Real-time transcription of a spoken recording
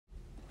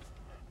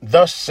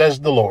Thus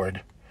says the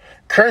Lord,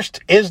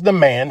 cursed is the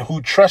man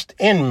who trusts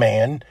in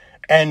man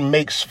and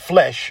makes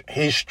flesh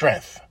his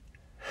strength,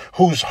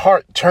 whose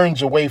heart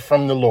turns away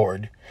from the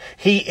Lord.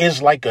 He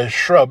is like a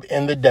shrub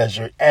in the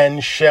desert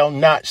and shall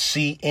not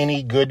see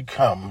any good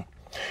come.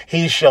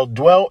 He shall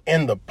dwell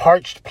in the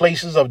parched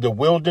places of the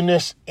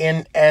wilderness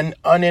in an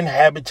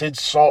uninhabited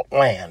salt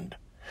land.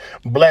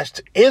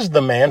 Blessed is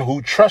the man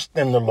who trusts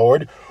in the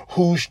Lord,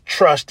 whose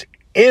trust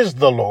is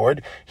the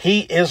Lord.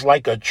 He is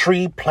like a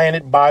tree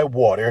planted by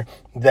water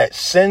that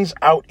sends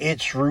out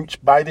its roots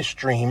by the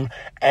stream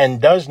and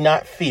does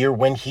not fear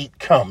when heat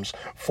comes,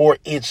 for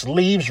its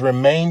leaves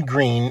remain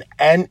green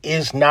and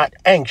is not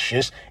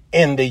anxious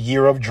in the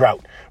year of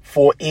drought,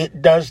 for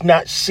it does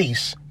not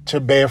cease to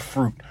bear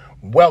fruit.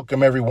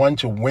 Welcome, everyone,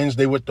 to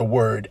Wednesday with the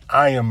Word.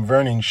 I am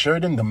Vernon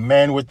Sheridan, the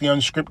man with the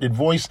unscripted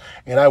voice,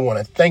 and I want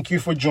to thank you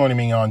for joining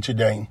me on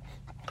today.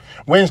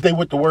 Wednesday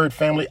with the Word,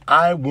 family,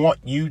 I want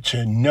you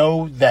to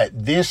know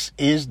that this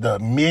is the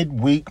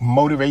midweek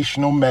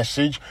motivational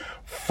message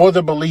for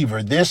the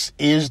believer. This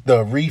is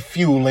the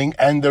refueling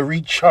and the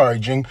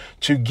recharging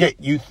to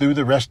get you through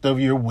the rest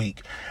of your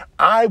week.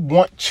 I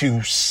want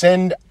to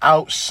send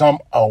out some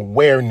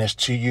awareness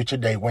to you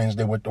today,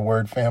 Wednesday with the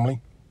Word,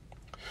 family.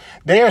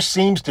 There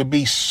seems to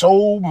be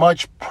so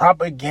much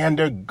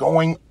propaganda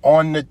going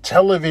on the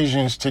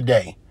televisions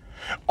today.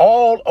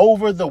 All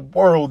over the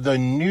world, the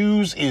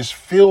news is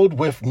filled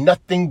with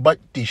nothing but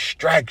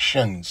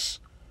distractions.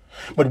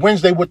 But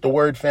Wednesday with the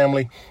Word,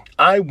 family,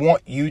 I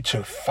want you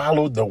to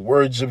follow the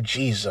words of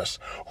Jesus,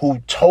 who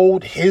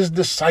told his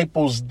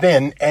disciples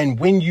then, and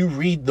when you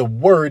read the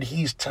Word,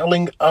 he's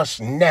telling us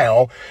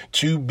now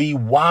to be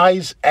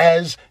wise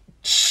as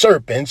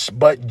serpents,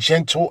 but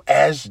gentle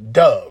as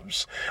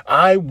doves.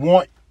 I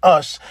want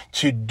us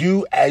to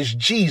do as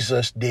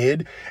Jesus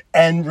did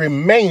and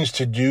remains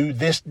to do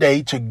this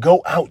day, to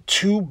go out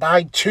 2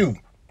 by 2,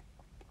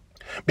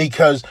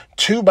 because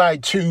 2 by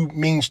 2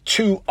 means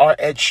 2 are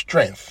at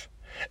strength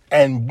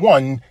and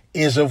 1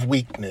 is of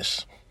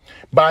weakness.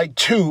 By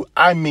 2,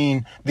 I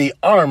mean the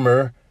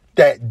armor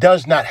that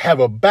does not have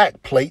a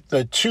back plate.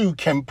 The 2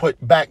 can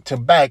put back to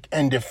back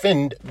and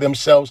defend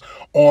themselves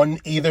on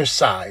either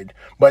side.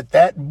 But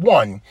that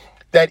 1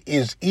 that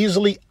is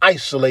easily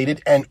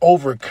isolated and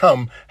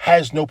overcome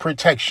has no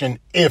protection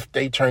if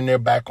they turn their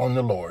back on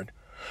the Lord.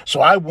 So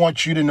I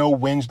want you to know,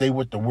 Wednesday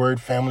with the Word,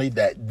 family,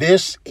 that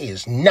this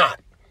is not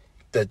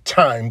the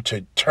time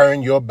to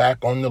turn your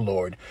back on the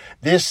Lord.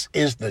 This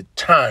is the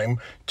time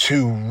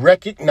to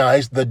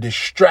recognize the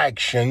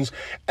distractions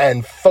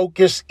and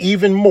focus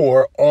even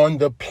more on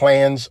the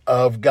plans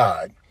of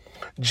God.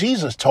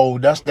 Jesus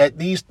told us that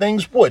these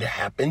things would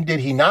happen, did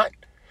he not?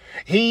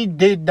 He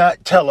did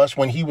not tell us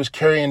when he was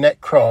carrying that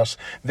cross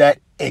that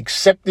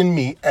accepting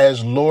me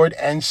as Lord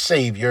and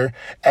Savior,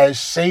 as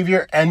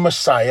Savior and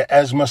Messiah,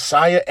 as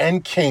Messiah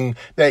and King,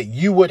 that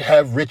you would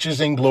have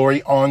riches and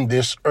glory on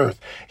this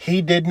earth.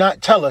 He did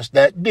not tell us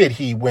that, did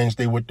he,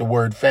 Wednesday with the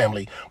Word,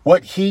 family?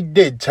 What he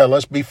did tell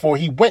us before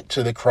he went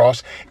to the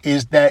cross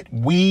is that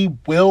we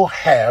will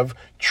have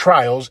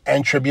trials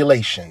and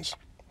tribulations.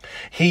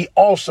 He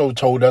also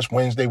told us,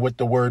 Wednesday with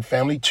the Word,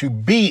 family, to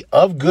be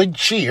of good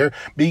cheer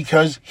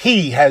because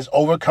he has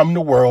overcome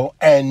the world,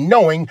 and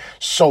knowing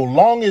so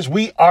long as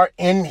we are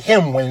in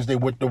him, Wednesday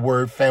with the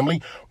Word,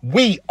 family,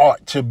 we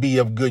ought to be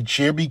of good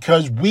cheer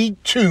because we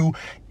too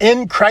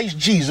in Christ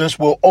Jesus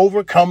will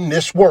overcome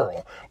this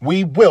world.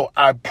 We will.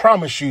 I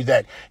promise you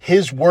that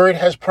his word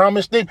has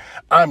promised it.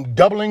 I'm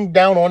doubling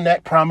down on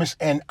that promise,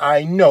 and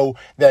I know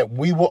that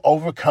we will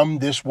overcome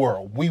this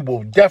world. We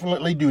will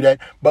definitely do that,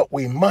 but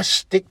we must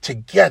stick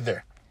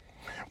together.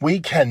 We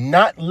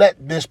cannot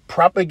let this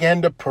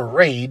propaganda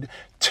parade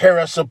tear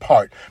us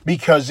apart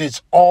because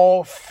it's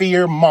all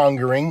fear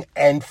mongering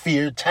and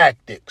fear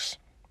tactics.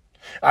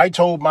 I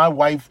told my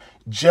wife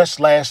just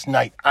last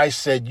night, I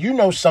said, you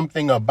know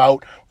something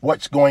about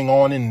what's going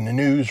on in the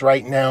news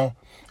right now?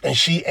 And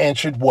she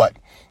answered, what?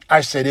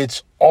 I said,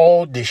 it's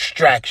all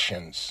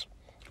distractions.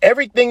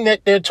 Everything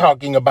that they're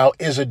talking about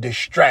is a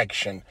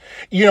distraction.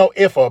 You know,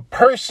 if a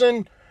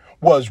person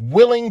was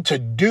willing to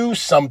do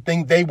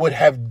something, they would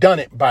have done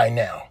it by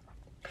now.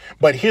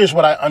 But here's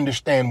what I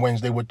understand,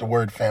 Wednesday with the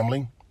Word,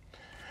 family.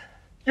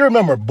 You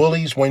remember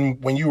bullies when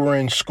you were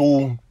in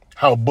school,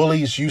 how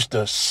bullies used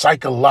to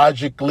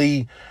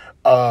psychologically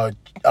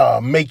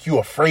make you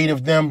afraid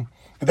of them?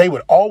 They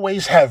would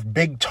always have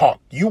big talk.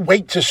 You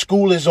wait till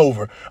school is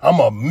over. I'm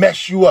going to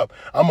mess you up.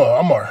 I'm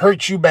going to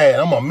hurt you bad.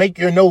 I'm going to make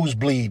your nose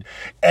bleed.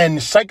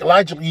 And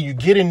psychologically, you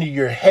get into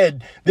your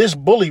head, this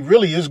bully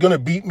really is going to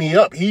beat me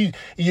up.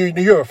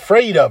 You're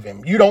afraid of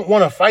him. You don't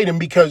want to fight him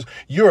because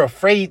you're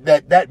afraid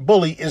that that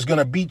bully is going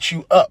to beat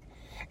you up.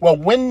 Well,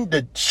 when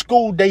the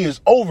school day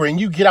is over and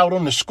you get out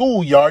on the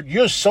schoolyard,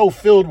 you're so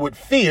filled with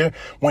fear.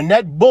 When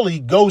that bully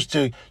goes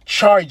to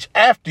charge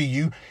after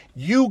you,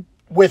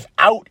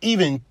 without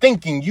even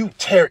thinking, you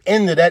tear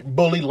into that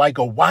bully like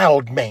a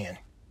wild man.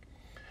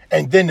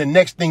 And then the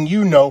next thing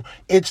you know,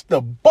 it's the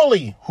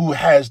bully who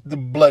has the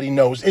bloody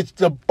nose. It's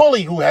the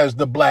bully who has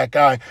the black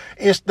eye.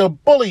 It's the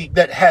bully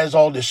that has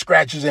all the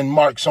scratches and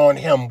marks on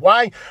him.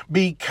 Why?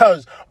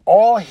 Because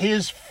all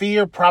his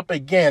fear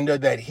propaganda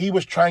that he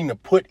was trying to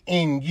put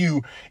in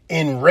you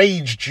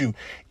enraged you.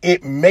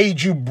 It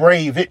made you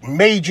brave. It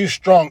made you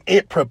strong.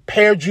 It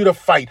prepared you to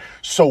fight.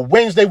 So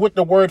Wednesday with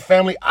the Word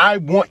family, I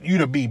want you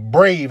to be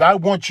brave. I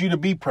want you to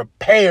be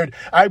prepared.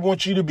 I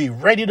want you to be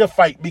ready to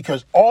fight,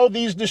 because all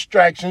these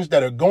distractions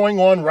that are going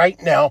on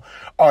right now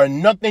are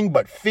nothing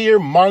but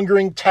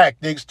fear-mongering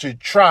tactics to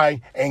try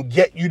and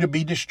get you to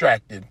be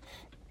distracted.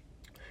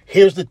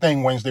 Here's the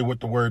thing, Wednesday with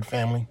the Word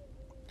family.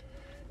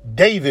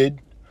 David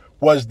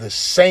was the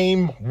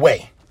same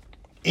way.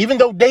 Even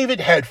though David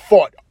had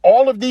fought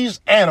all of these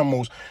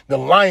animals, the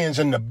lions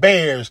and the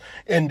bears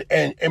and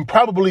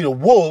probably the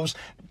wolves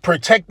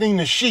protecting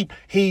the sheep,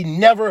 he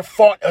never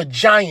fought a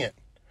giant.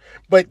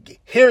 But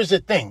here's the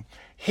thing.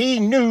 He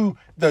knew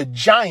the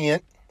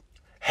giant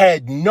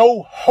had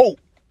no hope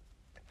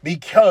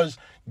because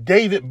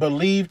David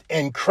believed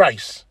in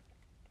Christ.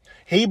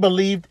 He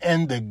believed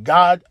in the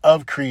God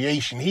of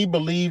creation. He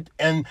believed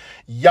in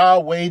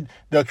Yahweh,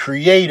 the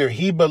creator.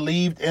 He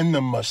believed in the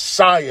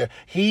Messiah.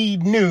 He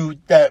knew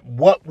that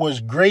what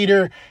was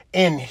greater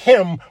in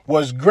him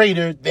was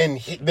greater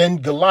than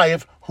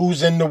Goliath,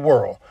 who's in the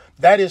world.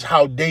 That is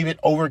how David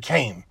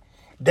overcame.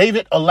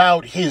 David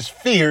allowed his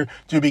fear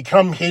to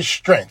become his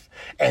strength.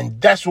 And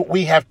that's what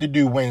we have to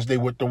do Wednesday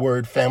with the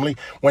Word family.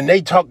 When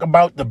they talk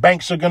about the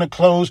banks are going to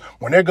close,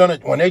 when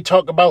they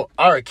talk about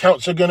our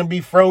accounts are going to be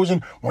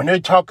frozen, when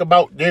they talk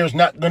about there's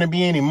not going to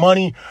be any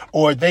money,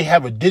 or they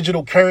have a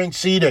digital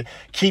currency that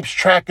keeps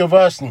track of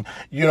us and,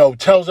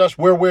 tells us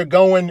where we're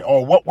going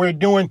or what we're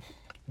doing,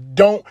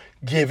 don't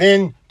give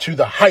in to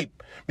the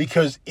hype.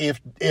 Because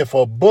if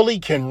a bully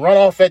can run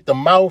off at the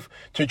mouth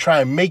to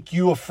try and make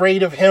you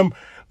afraid of him,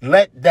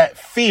 let that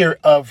fear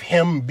of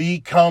him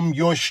become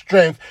your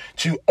strength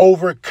to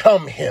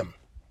overcome him.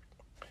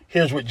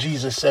 Here's what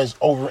Jesus says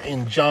over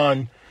in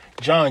John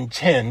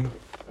 10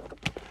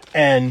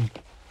 and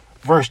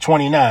verse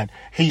 29.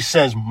 He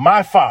says,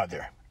 "My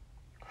Father,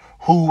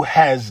 who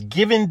has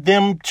given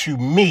them to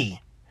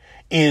me,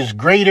 is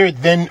greater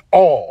than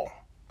all,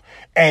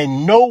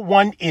 and no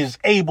one is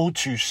able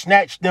to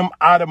snatch them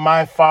out of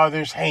my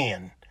Father's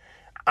hand.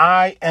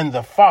 I and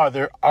the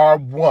Father are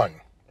one."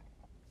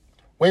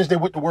 Wednesday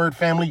with the Word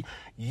family,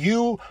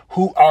 you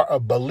who are a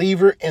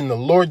believer in the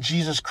Lord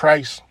Jesus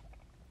Christ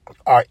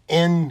are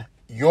in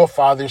your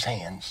Father's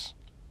hands.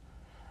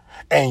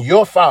 And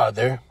your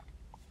Father,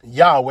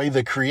 Yahweh,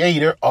 the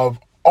creator of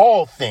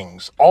all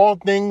things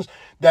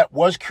that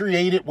was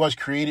created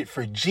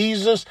for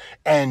Jesus,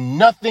 and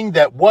nothing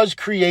that was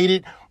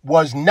created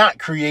was not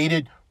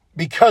created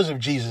because of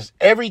Jesus.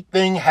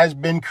 Everything has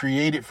been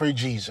created for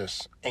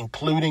Jesus,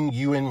 including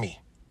you and me.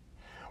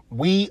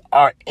 We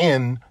are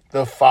in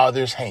the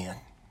Father's hand.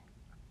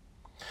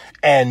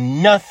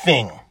 And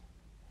nothing,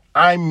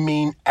 I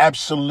mean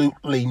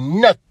absolutely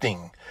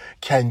nothing,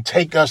 can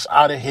take us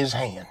out of his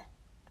hand.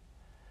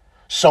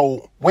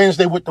 So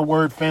Wednesday with the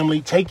Word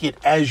family, take it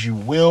as you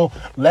will.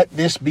 Let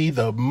this be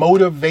the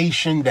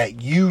motivation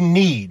that you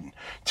need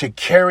to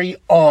carry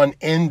on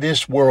in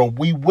this world.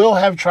 We will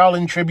have trial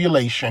and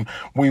tribulation.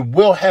 We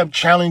will have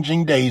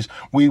challenging days.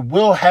 We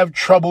will have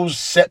troubles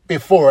set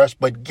before us.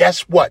 But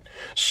guess what?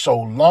 So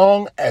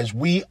long as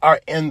we are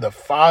in the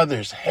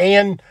Father's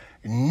hand,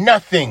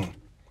 nothing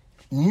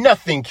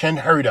can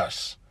hurt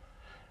us.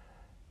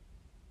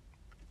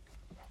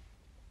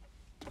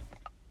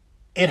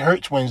 It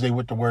hurts, Wednesday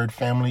with the Word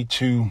family,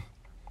 to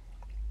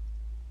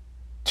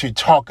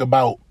talk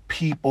about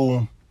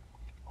people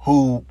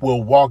who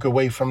will walk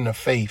away from the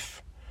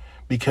faith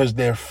because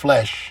their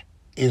flesh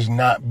is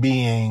not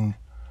being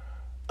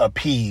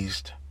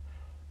appeased.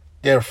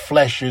 Their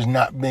flesh is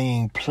not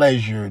being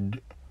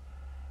pleasured,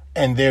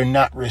 and they're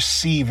not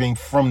receiving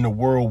from the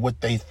world what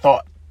they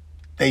thought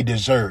they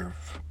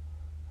deserve.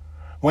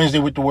 Wednesday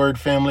with the Word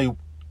family,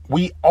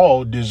 we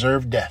all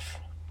deserve death.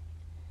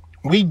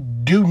 We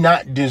do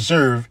not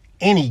deserve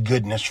any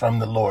goodness from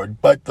the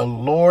Lord, but the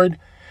Lord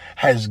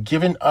has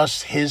given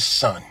us his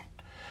Son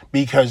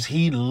because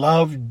he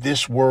loved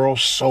this world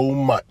so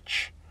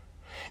much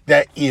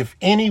that if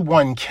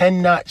anyone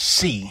cannot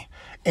see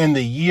in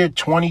the year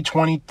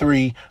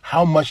 2023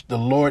 how much the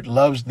Lord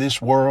loves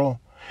this world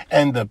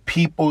and the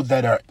people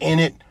that are in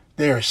it,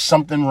 there is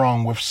something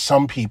wrong with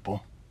some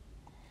people.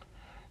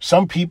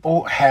 Some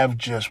people have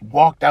just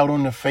walked out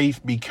on the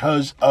faith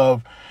because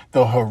of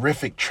the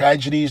horrific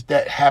tragedies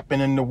that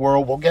happen in the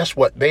world. Well, guess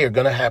what? They are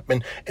going to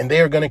happen, and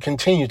they are going to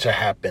continue to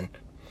happen.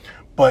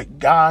 But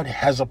God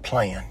has a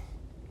plan,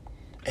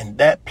 and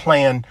that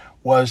plan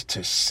was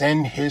to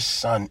send his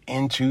Son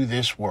into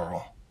this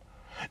world,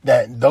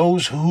 that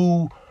those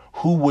who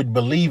would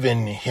believe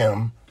in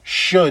him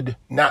should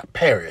not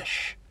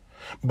perish,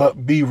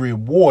 but be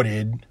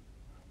rewarded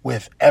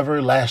with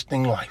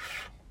everlasting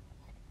life.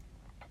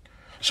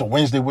 So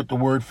Wednesday with the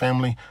Word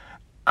family,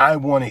 I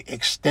want to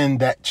extend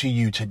that to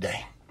you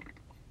today.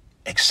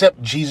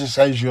 Accept Jesus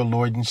as your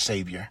Lord and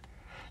Savior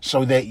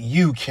so that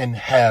you can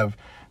have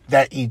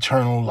that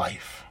eternal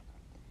life.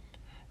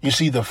 You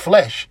see, the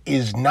flesh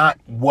is not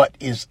what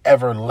is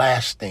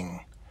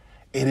everlasting.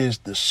 It is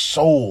the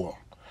soul.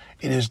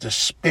 It is the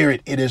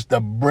spirit. It is the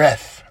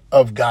breath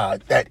of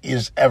God that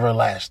is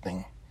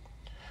everlasting.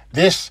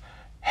 This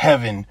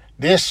heaven,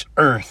 this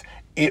earth,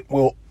 it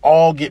will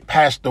all get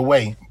passed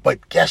away.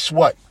 But guess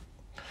what?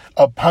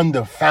 Upon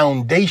the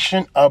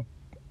foundation of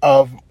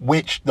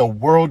which the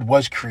world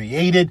was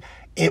created,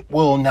 it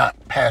will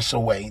not pass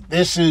away.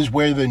 This is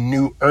where the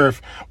new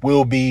earth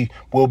will be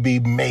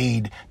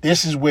made.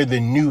 This is where the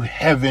new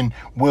heaven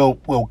will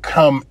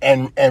come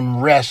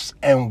and rest,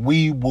 and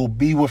we will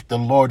be with the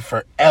Lord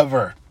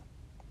forever.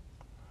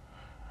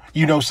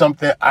 You know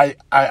something?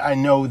 I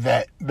know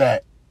that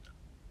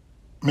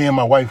me and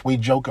my wife, we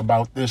joke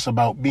about this,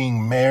 about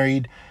being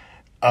married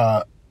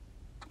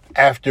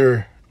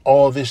after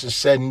all this is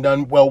said and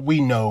done. Well, we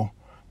know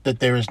that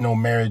there is no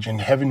marriage in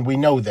heaven. We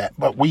know that,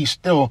 but we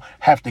still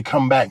have to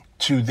come back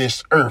to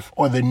this earth,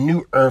 or the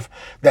new earth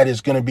that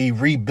is going to be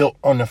rebuilt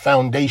on the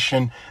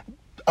foundation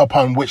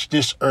upon which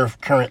this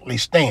earth currently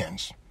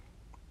stands.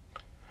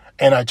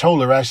 And I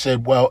told her, I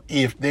said, well,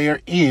 if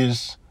there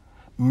is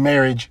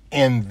marriage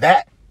in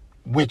that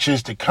which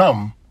is to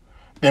come,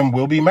 then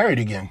we'll be married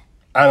again.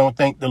 I don't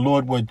think the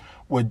Lord would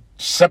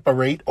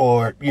separate,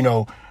 or,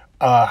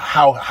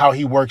 how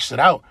he works it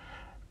out.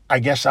 I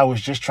guess I was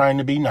just trying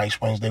to be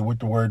nice Wednesday with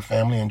the Word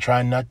family and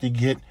trying not to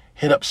get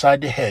hit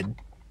upside the head.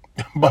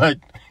 but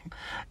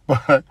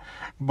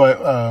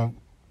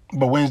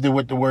Wednesday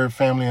with the Word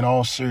family, in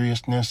all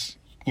seriousness,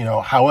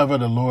 however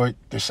the Lord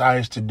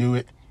decides to do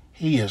it,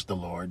 he is the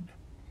Lord.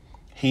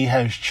 He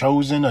has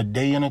chosen a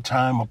day and a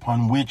time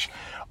upon which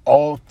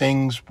all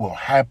things will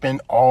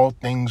happen, all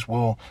things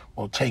will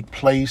take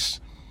place,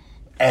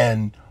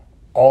 and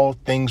all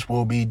things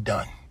will be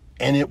done.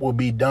 And it will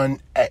be done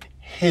at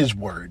his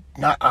word,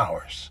 not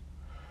ours.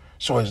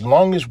 So as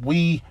long as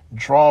we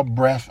draw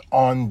breath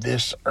on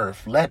this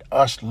earth, let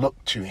us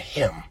look to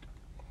him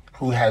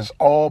who has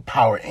all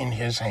power in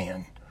his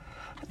hand,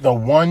 the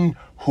one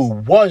who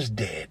was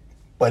dead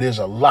but is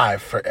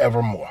alive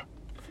forevermore.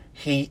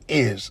 He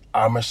is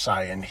our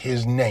Messiah, and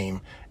his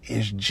name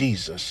is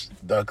Jesus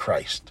the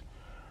Christ.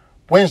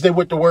 Wednesday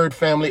with the Word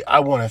family, I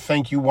want to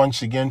thank you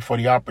once again for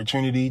the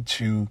opportunity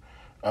to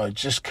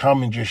just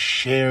come and just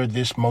share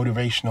this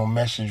motivational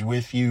message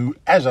with you.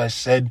 As I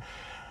said,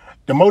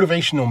 the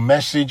motivational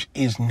message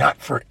is not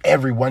for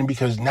everyone,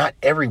 because not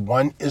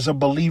everyone is a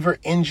believer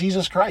in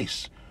Jesus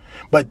Christ.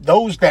 But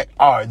those that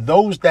are,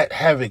 those that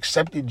have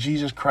accepted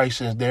Jesus Christ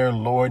as their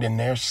Lord and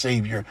their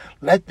Savior,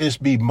 let this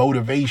be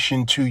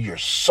motivation to your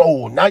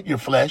soul, not your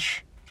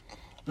flesh.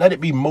 Let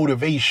it be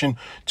motivation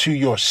to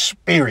your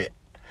spirit.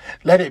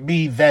 Let it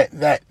be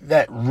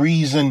that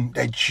reason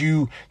that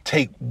you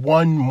take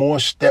one more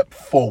step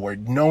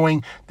forward,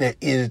 knowing that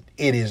it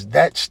is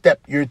that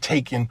step you're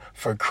taking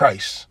for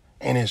Christ,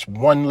 and it's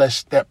one less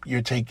step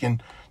you're taking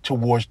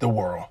towards the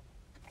world.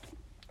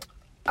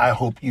 I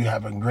hope you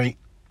have a great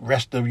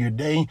rest of your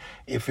day.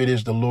 If it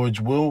is the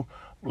Lord's will,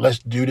 let's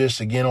do this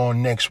again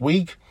on next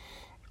week.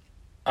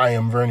 I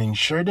am Vernon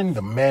Sheridan,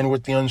 the man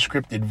with the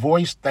unscripted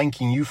voice,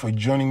 thanking you for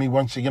joining me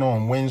once again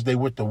on Wednesday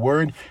with the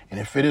Word. And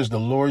if it is the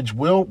Lord's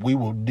will, we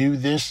will do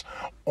this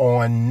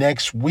on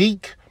next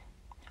week.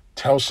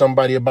 Tell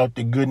somebody about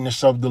the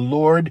goodness of the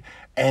Lord,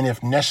 and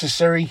if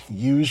necessary,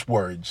 use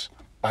words.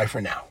 Bye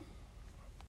for now.